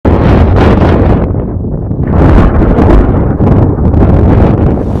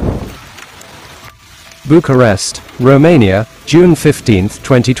Bucharest, Romania, June 15,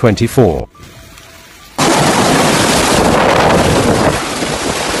 2024.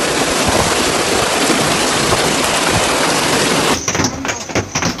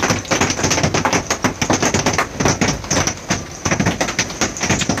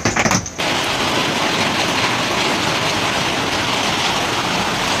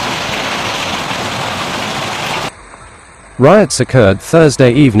 Riots occurred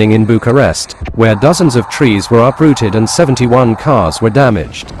Thursday evening in Bucharest, where dozens of trees were uprooted and 71 cars were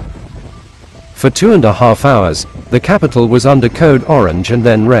damaged. For 2.5 hours, the capital was under code orange and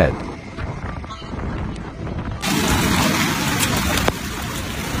then red.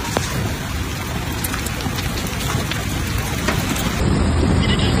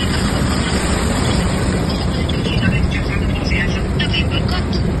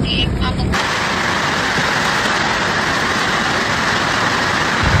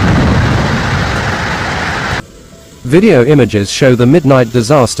 Video images show the midnight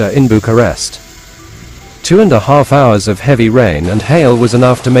disaster in Bucharest. 2.5 hours of heavy rain and hail was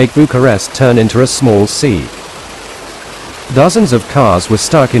enough to make Bucharest turn into a small sea. Dozens of cars were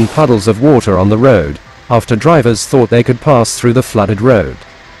stuck in puddles of water on the road, after drivers thought they could pass through the flooded road.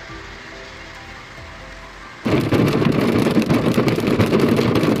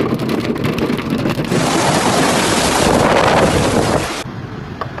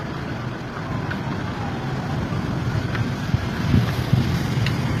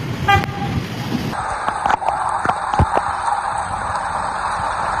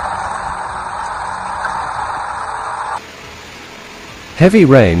 Heavy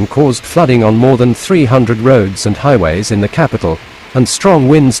rain caused flooding on more than 300 roads and highways in the capital, and strong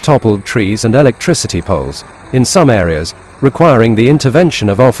winds toppled trees and electricity poles, in some areas, requiring the intervention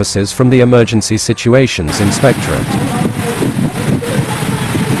of officers from the Emergency Situations Inspectorate.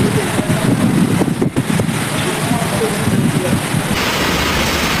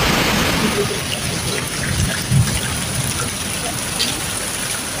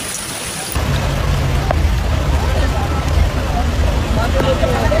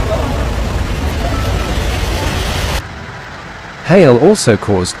 Hail also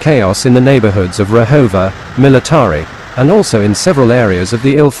caused chaos in the neighborhoods of Rahova, Militari, and also in several areas of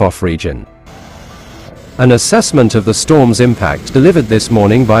the Ilfov region. An assessment of the storm's impact delivered this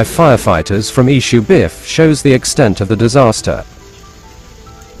morning by firefighters from Ilfov shows the extent of the disaster.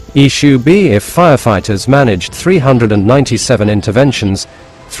 Ilfov firefighters managed 397 interventions,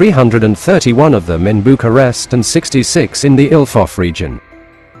 331 of them in Bucharest and 66 in the Ilfov region.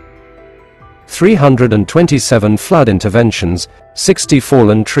 327 flood interventions, 60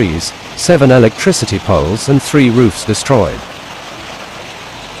 fallen trees, 7 electricity poles and 3 roofs destroyed.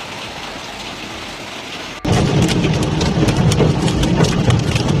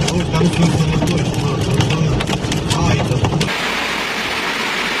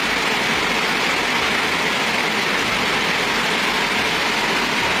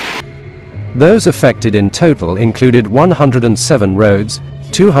 Those affected in total included 107 roads,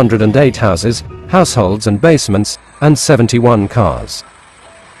 208 houses, households and basements, and 71 cars.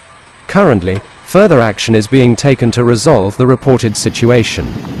 Currently, further action is being taken to resolve the reported situation.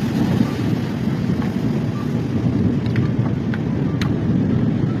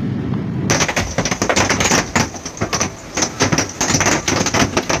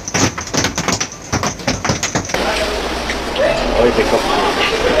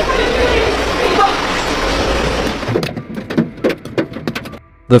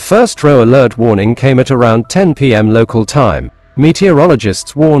 The first row alert warning came at around 10 p.m. local time.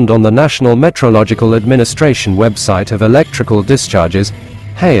 Meteorologists warned on the National Meteorological Administration website of electrical discharges,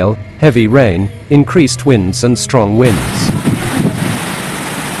 hail, heavy rain, increased winds and strong winds.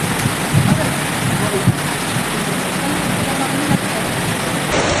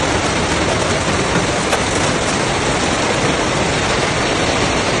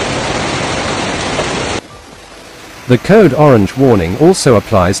 The code orange warning also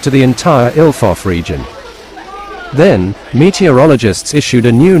applies to the entire Ilfov region. Then, meteorologists issued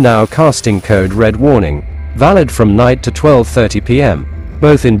a new now casting code red warning, valid from night to 12:30 p.m.,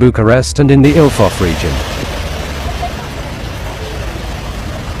 both in Bucharest and in the Ilfov region.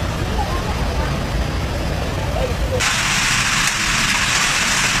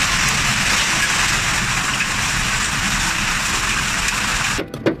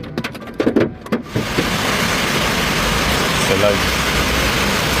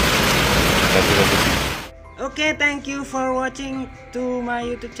 Okay, thank you for watching to my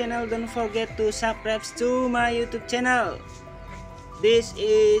YouTube channel. Don't forget to subscribe to my YouTube channel. This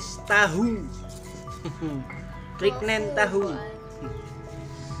is Tahu. Pregnant Tahu.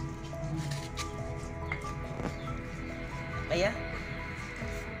 apa ya?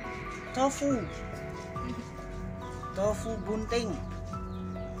 Tofu bunting.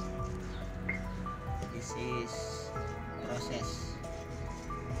 This is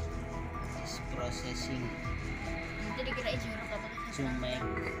processing to make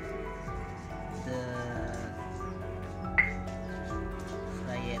the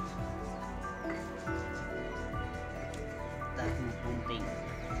fried tahu bunting.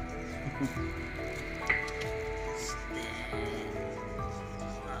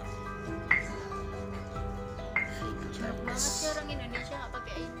 Banget sih orang Indonesia nggak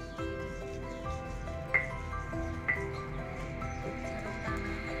pakai ini.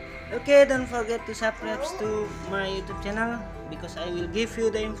 Okay, don't forget to subscribe to my YouTube channel because I will give you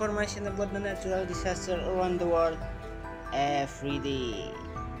the information about the natural disaster around the world every day.